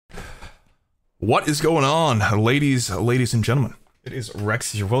What is going on, ladies and gentlemen? It is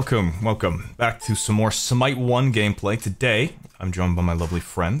Rexsi here. Welcome back to some more Smite 1 gameplay. Today, I'm joined by my lovely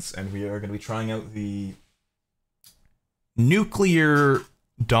friends, and we are going to be trying out the nuclear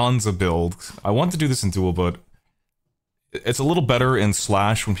Danza build. I want to do this in Duel, but it's a little better in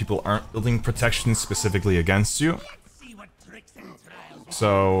Slash when people aren't building protection specifically against you.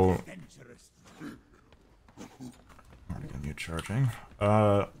 So, I'm gonna mute charging.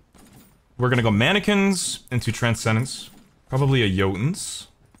 We're gonna go mannequins into Transcendence, probably a Jotuns.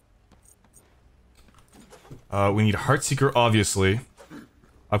 We need Heartseeker, obviously.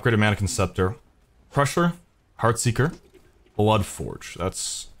 Upgraded Mannequin Scepter. Crusher, Heartseeker, Bloodforge.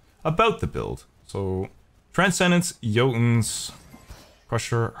 That's about the build. So, Transcendence, Jotuns,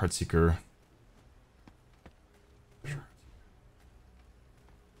 Crusher, Heartseeker.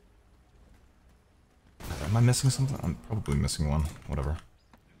 Am I missing something? I'm probably missing one. Whatever.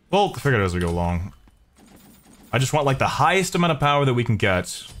 We'll figure it out as we go along. I just want, like, the highest amount of power that we can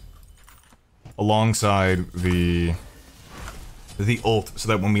get alongside the ult, so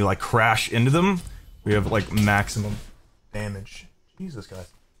that when we, like, crash into them, we have, like, maximum damage. Jesus, guys.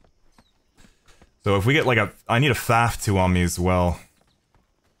 So if we get, like, I need a FAF 2 on me as well.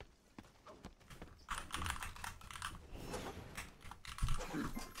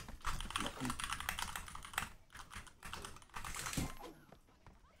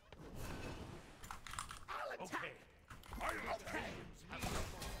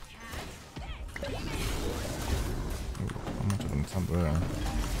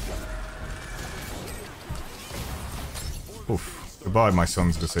 Oof. Goodbye, my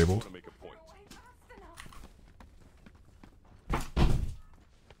son's disabled. I'm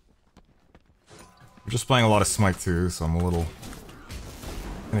just playing a lot of Smite 2, so I'm a little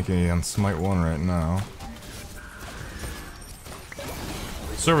finicky on Smite 1 right now.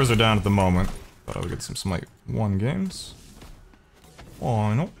 Servers are down at the moment, but I'll get some Smite 1 games.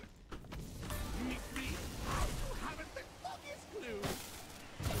 Why not?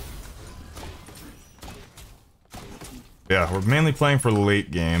 Yeah, we're mainly playing for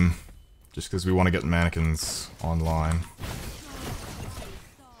late game, just because we want to get mannequins online.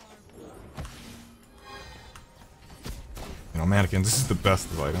 You know, mannequins, this is the best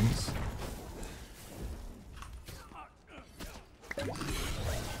of items.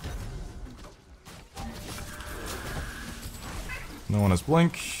 No one has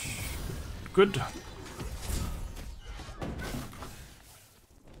blink. Good.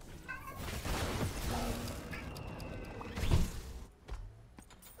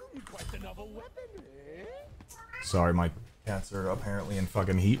 Sorry, my cats are apparently in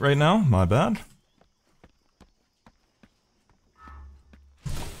fucking heat right now. My bad.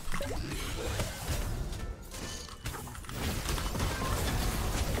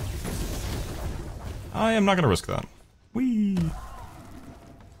 I am not gonna risk that. Whee!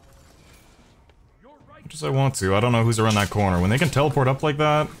 Much as I want to. I don't know who's around that corner. When they can teleport up like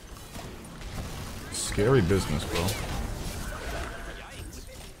that... Scary business, bro.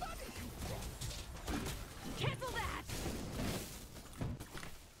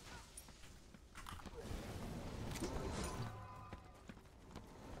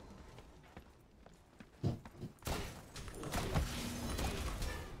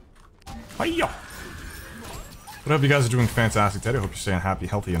 Hiya! But I hope you guys are doing fantastic today. I hope you're staying happy,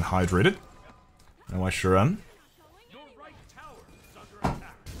 healthy, and hydrated. No, I sure am.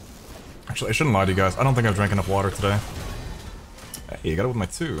 Actually, I shouldn't lie to you guys. I don't think I've drank enough water today. Hey, you got it with my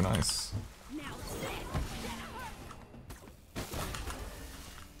 2. Nice.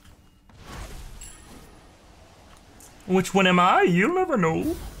 Which one am I? You'll never know.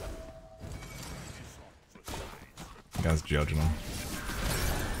 You guys judging him.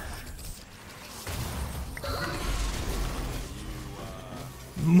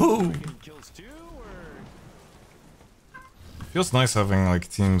 Move! Feels nice having, like,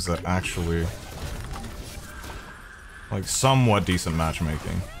 teams that actually... like, somewhat decent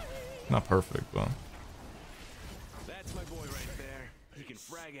matchmaking. Not perfect, but... That's my boy right there. He can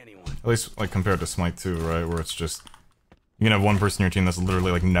frag anyone. At least, like, compared to Smite 2, right? Where it's just... you can have one person in your team that's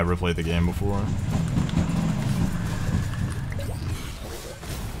literally, like, never played the game before.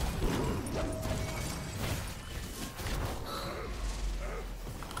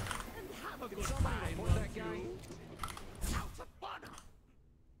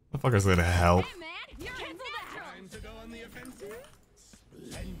 What the fuck is there to help?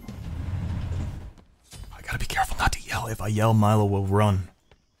 I gotta be careful not to yell. If I yell, Milo will run.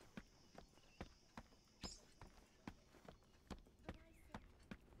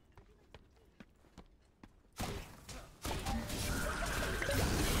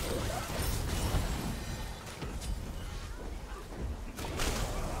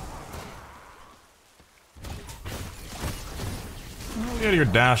 Yeah, you're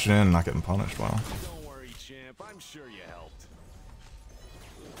dashing in, not getting punished. Wow. Don't worry, champ. I'm sure you helped.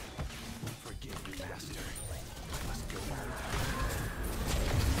 Forgive me, master. I must go.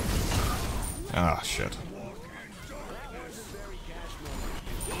 Ah, shit.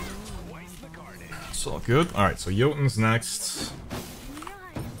 It's all good. Alright, so Jotun's next.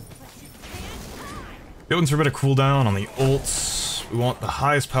 Jotun's for a bit of cooldown on the ults. We want the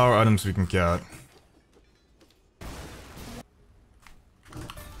highest power items we can get.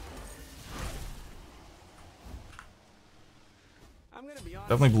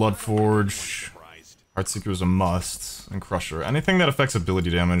 Definitely Bloodforge. Heartseeker is a must. And Crusher. Anything that affects ability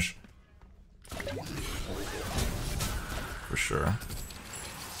damage. For sure.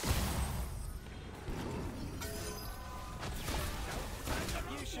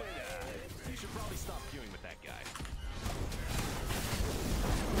 You should probably stop queuing with that guy.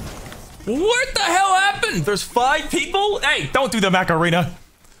 What the hell happened? There's 5 people? Hey, don't do the Macarena!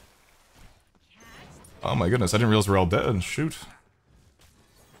 Oh my goodness, I didn't realize we're all dead. Shoot.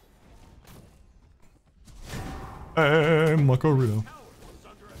 Hey, Macarena.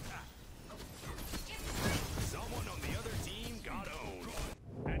 Someone on the other team got owned.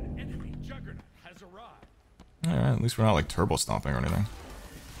 An enemy juggernaut has arrived. Alright, at least we're not like turbo stomping or anything.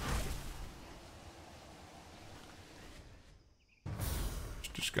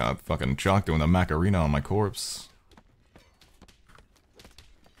 Just got fucking Chalk doing the Macarena on my corpse.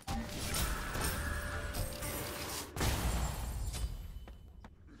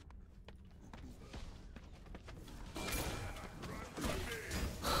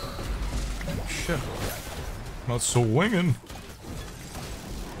 Shit. Not swinging.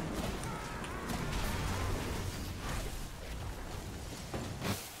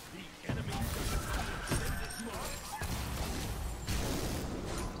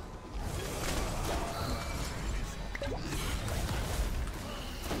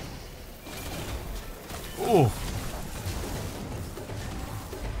 Oh.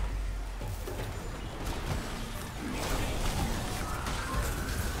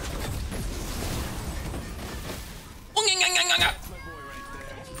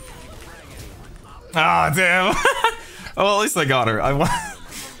 Ah, damn. Oh, at least I got her. I won.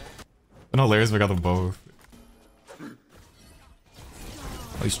 And hilarious if I got them both.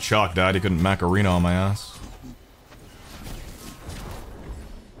 At least Chalk died. He couldn't Macarena on my ass.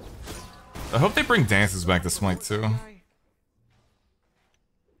 I hope they bring dances back to Smite too.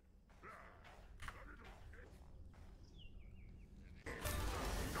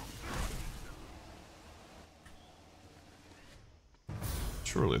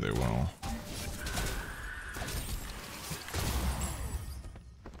 Surely they will.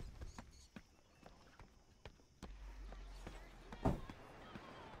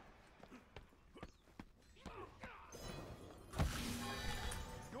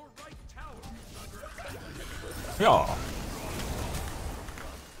 Yeah.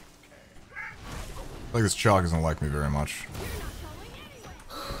 Like this Chalk doesn't like me very much.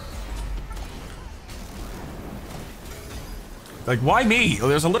 Like, why me?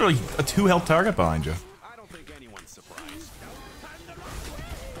 There's literally a 2 health target behind you. I don't think anyone's surprised.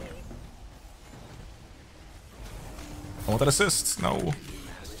 I want that assist. No.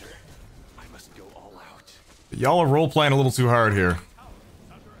 Master, I must go all out. Y'all are role playing a little too hard here.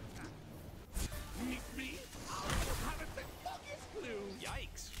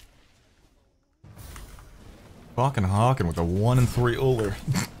 Yikes. Fucking Hawking with a 1 and 3 Uller.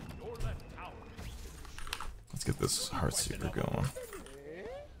 Let's get this Heartseeker going.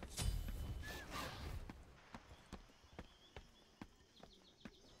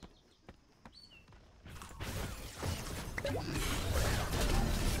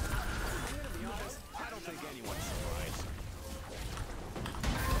 I don't think anyone's surprised.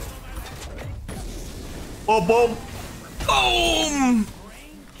 Boom, boom. Boom!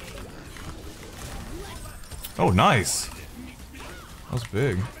 Oh, nice. That was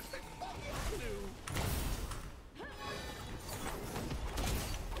big.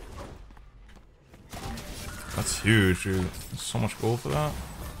 That's huge, dude. There's so much gold for that.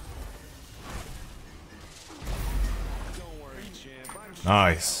 Don't worry, champ. I'm sure.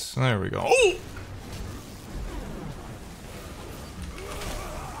 Nice. There we go. Oh!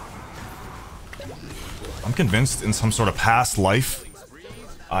 I'm convinced in some sort of past life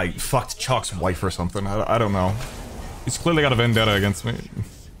I fucked Chalk's wife or something. I don't know. He's clearly got a vendetta against me.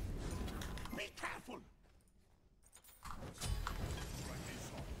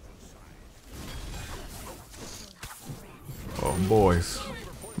 Oh, boys.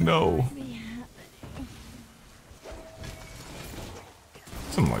 No.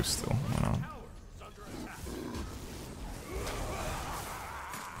 Some life still. Why not?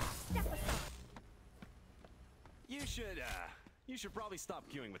 You should probably stop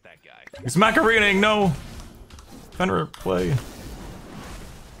queuing with that guy. He's macaroning, no! Fenrir, play.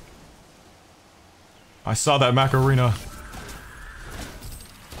 I saw that Macarena.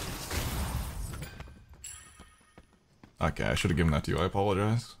 Okay, I should have given that to you, I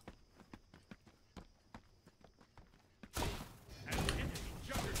apologize.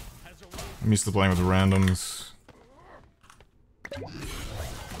 I'm used to playing with randoms.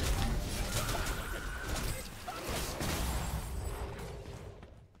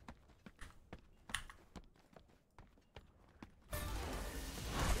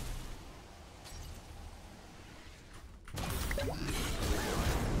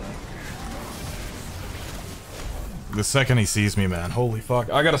 The second he sees me, man, holy fuck.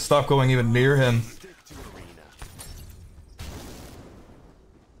 I gotta stop going even near him.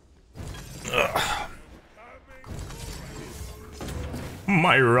 Ugh.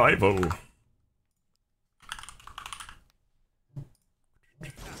 My rival.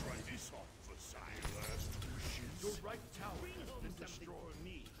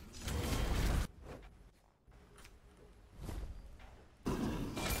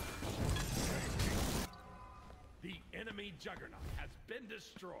 Enemy Juggernaut has been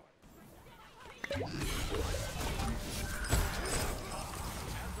destroyed.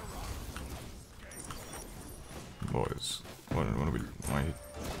 Boys, what are we? Why?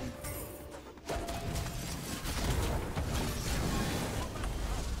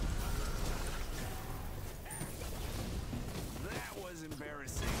 That was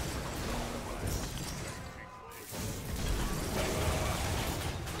embarrassing.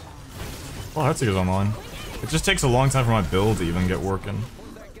 Oh, Hetziger's online. It just takes a long time for my build to even get working. I'm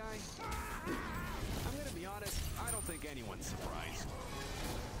gonna be honest, I don't think anyone's surprised.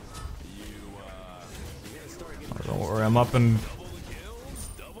 Don't worry, I'm up and... Double the kills,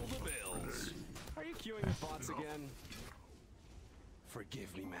 double the bills. Are you queuing with bots again?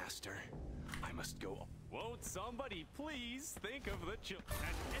 Forgive me, Master. I must go. Won't somebody please think of the children? An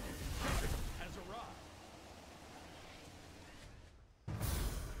enemy has arrived.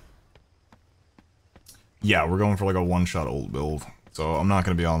 Yeah, we're going for like a one-shot ult build. So I'm not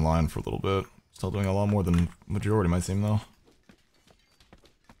going to be online for a little bit. Still doing a lot more than majority of my team though.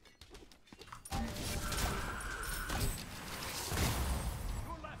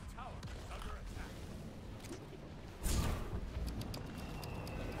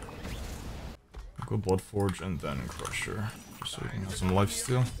 Go Bloodforge and then Crusher. Just so we can have some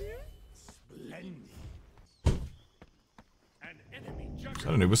lifesteal. Is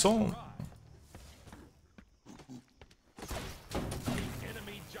that an Ubisol?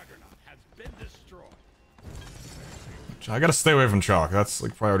 I gotta stay away from Chalk. That's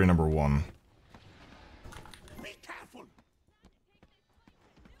like priority number one. Be careful.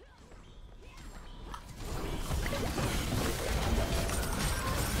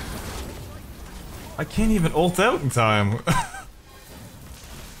 I can't even ult out in time.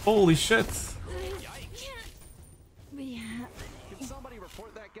 Holy shit. Can somebody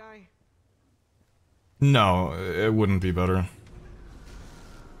report that guy? No, it wouldn't be better.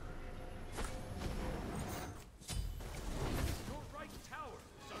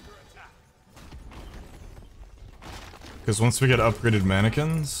 Because once we get upgraded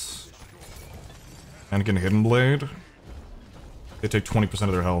mannequins, mannequin Hidden Blade, they take 20%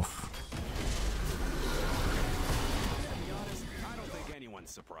 of their health. To be honest, I don't think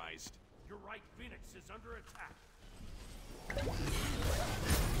anyone's surprised. You're right, Phoenix is under attack.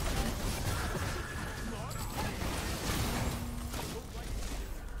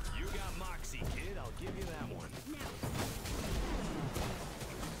 You got Moxie, kid. I'll give you that one.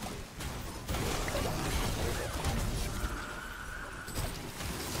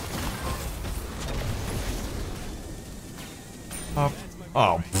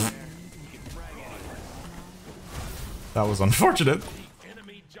 Oh. That was unfortunate.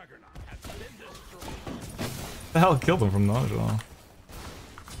 The hell killed him from nausea?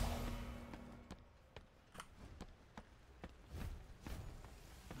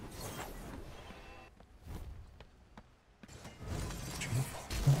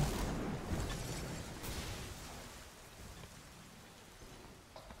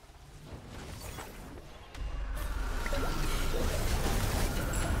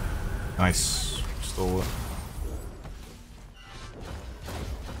 Nice. Stole it.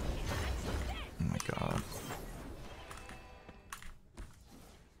 Oh my god.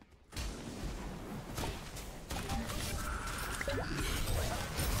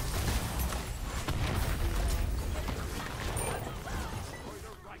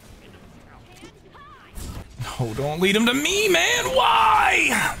 No, don't lead him to me, man!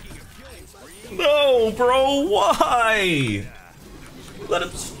 Why? No, bro, why? Let him.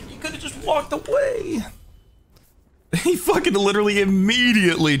 You could have just walked away. He fucking literally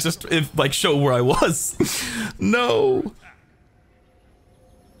immediately just like show where I was. No.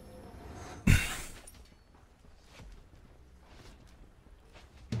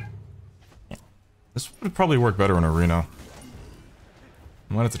 This would probably work better in arena.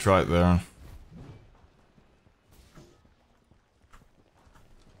 I might have to try it there.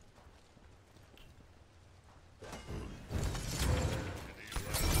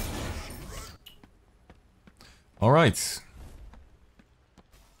 All right.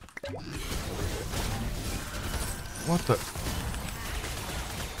 What the?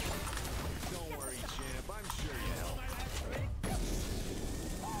 Don't worry, champ. I'm sure you help.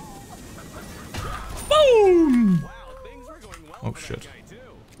 Boom! Wow, things were going well Oh for shit. that guy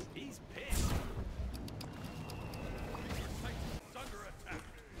too. He's pissed.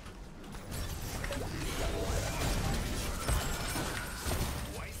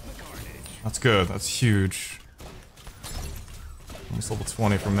 Twice the carnage. That's good. That's huge. Almost level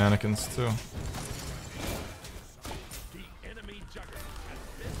 20 for mannequins too. The enemy juggernaut has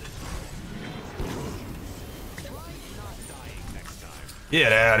been not dying next time.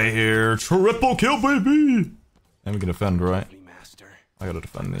 Get out of here! Triple kill, baby! And we can defend, right? Master. I gotta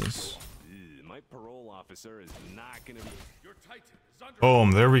defend these. My parole officer is not gonna be. Your titan is under.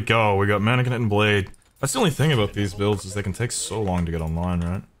 Boom! There we go. We got mannequin and blade. That's the only thing about these builds is they can take so long to get online,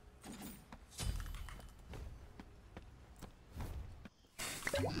 right?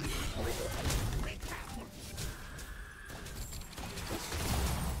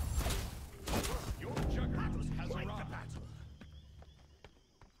 Your juggernaut has arrived.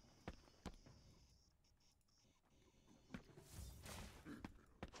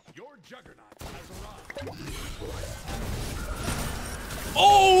 Your juggernaut has arrived.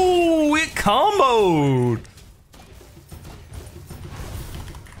 Oh! It comboed!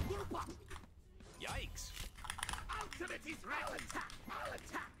 Yikes. Ultimate is I'll attack! I'll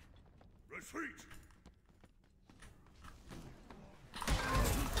attack! Retreat.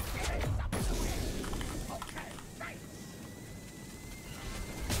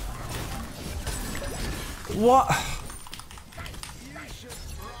 What? You should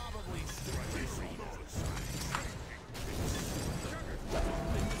probably stick with those.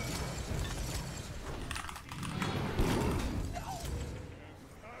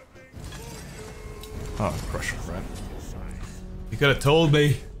 Oh, crush, right? You could have told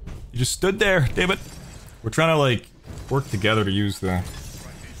me. You just stood there, damn it. We're trying to, like, work together to use the...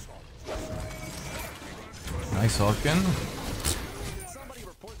 Nice Hawkin.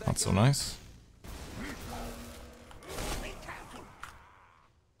 Not so nice.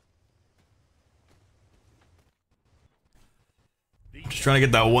 Just trying to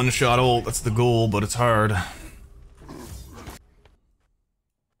get that one-shot ult. That's the goal, but it's hard. Your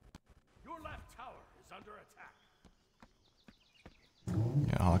left tower is under attack.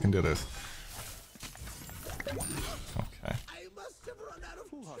 Yeah, I can do this. Okay. I must have run out of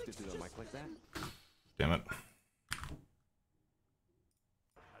Who hooked it to the mic like that? Damn it.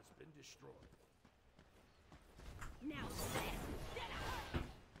 Has been destroyed. now.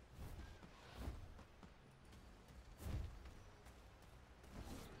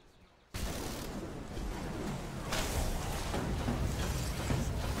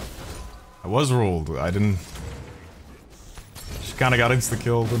 I was rolled. I didn't... Just kinda got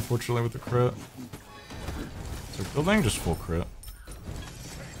insta-killed, unfortunately, with the crit. So building just full crit.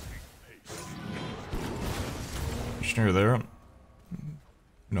 Just near there. Who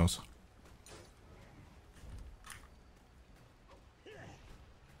knows?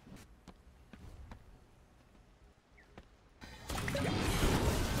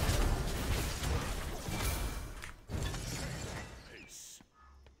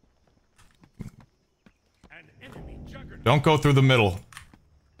 An enemy juggernaut. Don't go through the middle.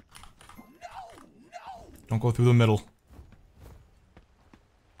 Don't go through the middle.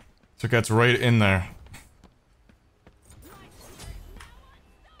 Circuit's right in there.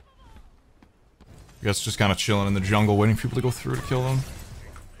 I guess just kind of chilling in the jungle, waiting for people to go through to kill them.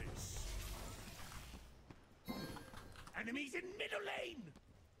 Enemies in middle lane.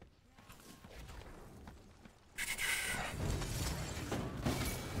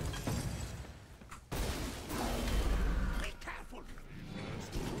 Be careful.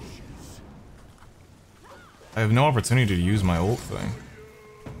 I have no opportunity to use my ult thing.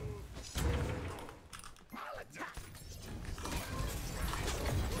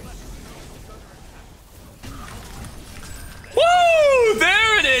 Woo!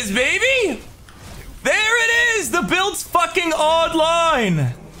 There it is, baby! There it is! The build's fucking odd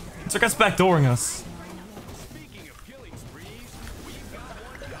line! It's like us backdooring us. Speaking of killing sprees, we've got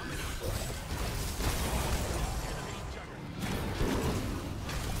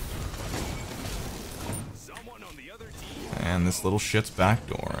this little shit's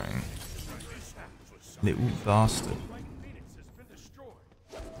backdooring. Little bastard.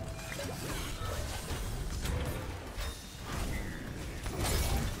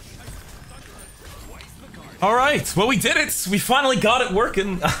 Alright, well we did it! We finally got it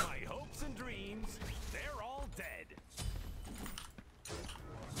working! My hopes and dreams, they're all dead.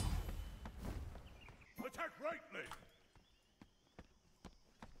 Attack right lane.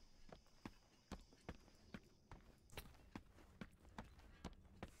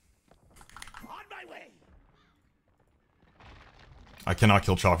 On my way. I cannot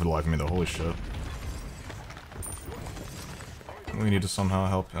kill Chalk for the life of me though, holy shit. We need to somehow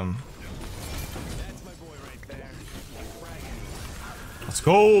help him. That's my boy right there. Let's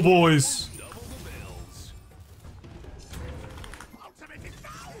go, boys! Double the bills. Ultimate is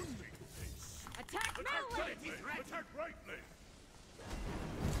down. Attack middle lane! Ultimate is ready. Attack right lane.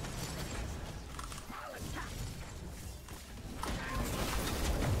 I'll attack.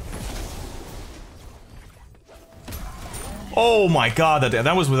 Oh my god,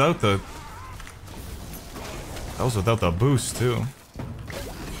 that was without the... That was without the boost, too.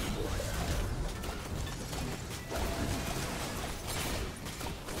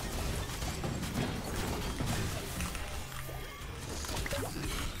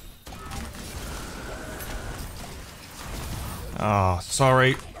 Ah,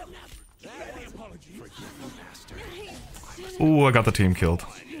 sorry. Ooh, I got the team killed.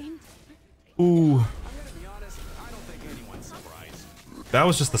 Ooh. That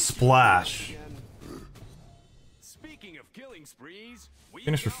was just the splash. Speaking of killing sprees, we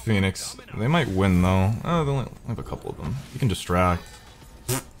Finish for Phoenix. They might win though. Oh, they only have a couple of them. You can distract.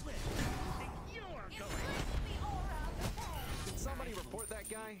 Did somebody report that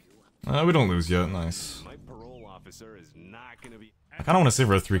guy? We don't lose yet. Nice. My parole officer is not gonna be. I kind of want to save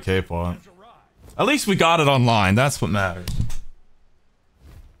her a 3K pot. At least we got it online. That's what matters.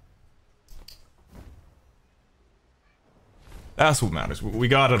 That's what matters. We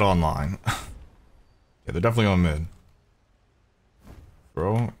got it online. Yeah, they're definitely on mid.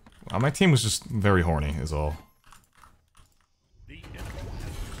 Bro, my team was just very horny, is all.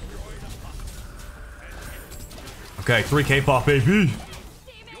 Okay, 3K pop, baby!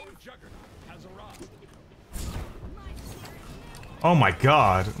 Oh my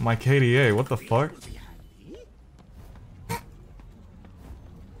god, my KDA, what the fuck?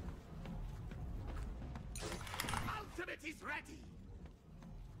 Ultimate is ready.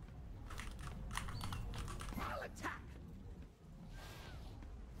 I'll attack.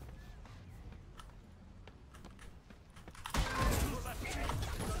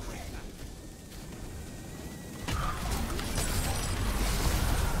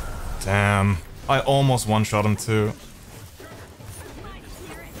 Damn. I almost one-shot him too.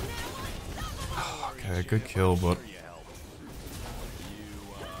 Okay, good kill, but...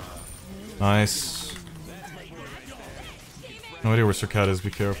 Nice. No idea where Sir Cat is,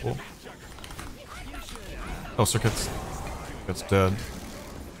 be careful. Oh, Sir Cat's dead.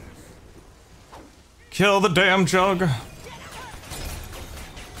 Kill the damn jug!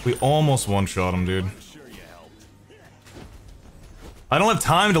 We almost one-shot him, dude. I don't have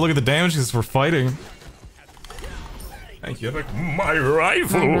time to look at the damage because we're fighting. Thank you. My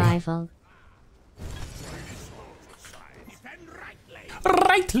rifle!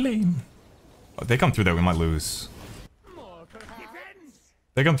 Right lane! Oh, they come through that, we might lose.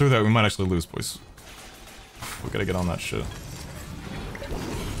 They come through that, we might actually lose, boys. We gotta get on that shit.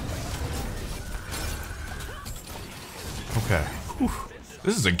 Okay. Whew.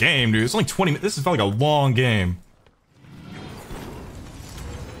 This is a game, dude. It's only 20 minutes. This is felt like a long game.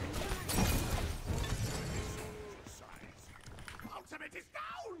 Ultimate is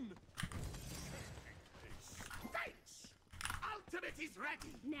down. Thanks. Ultimate is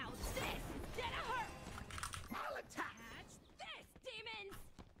ready. Now this is gonna hurt! I'll attack. Catch this, demons!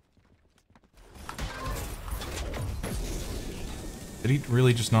 Did he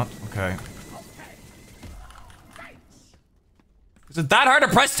really just not? Okay. Okay. Thanks. Is it that hard to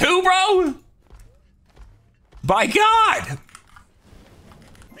press 2, bro? By God!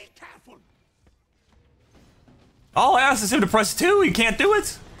 Be careful. All I asked is him to press 2. He can't do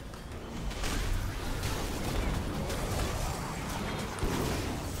it.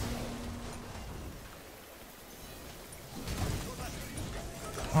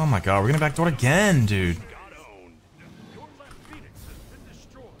 Oh my God, we're gonna backdoor again, dude. Got owned. Your left Phoenix has been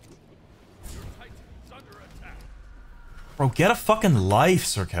destroyed. Your Titan is under attack. Bro, get a fucking life,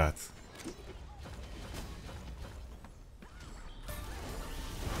 Sir Cat.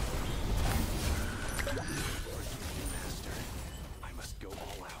 I must go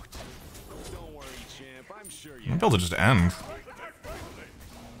all out. Don't worry, champ. I'm sure you. Maybe I'll just end.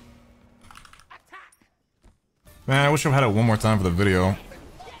 Man, I wish I had it one more time for the video.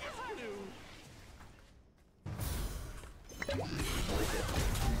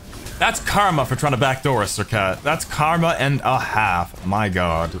 That's karma for trying to backdoor us, Sir Cat. That's karma and a half. My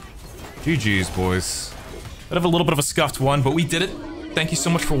god. GG's, boys. Bit of a little bit of a scuffed one, but we did it. Thank you so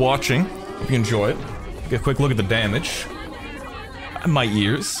much for watching. Hope you enjoyed. Get a quick look at the damage. My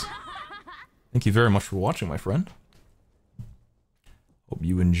ears. Thank you very much for watching, my friend. Hope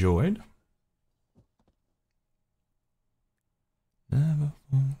you enjoyed. Never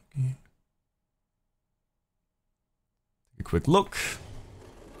forget. Take a quick look.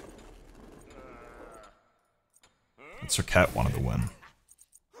 Sir Cat wanted to win.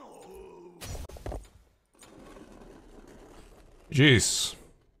 Jeez.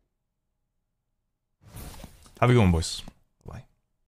 Have a good one, boys.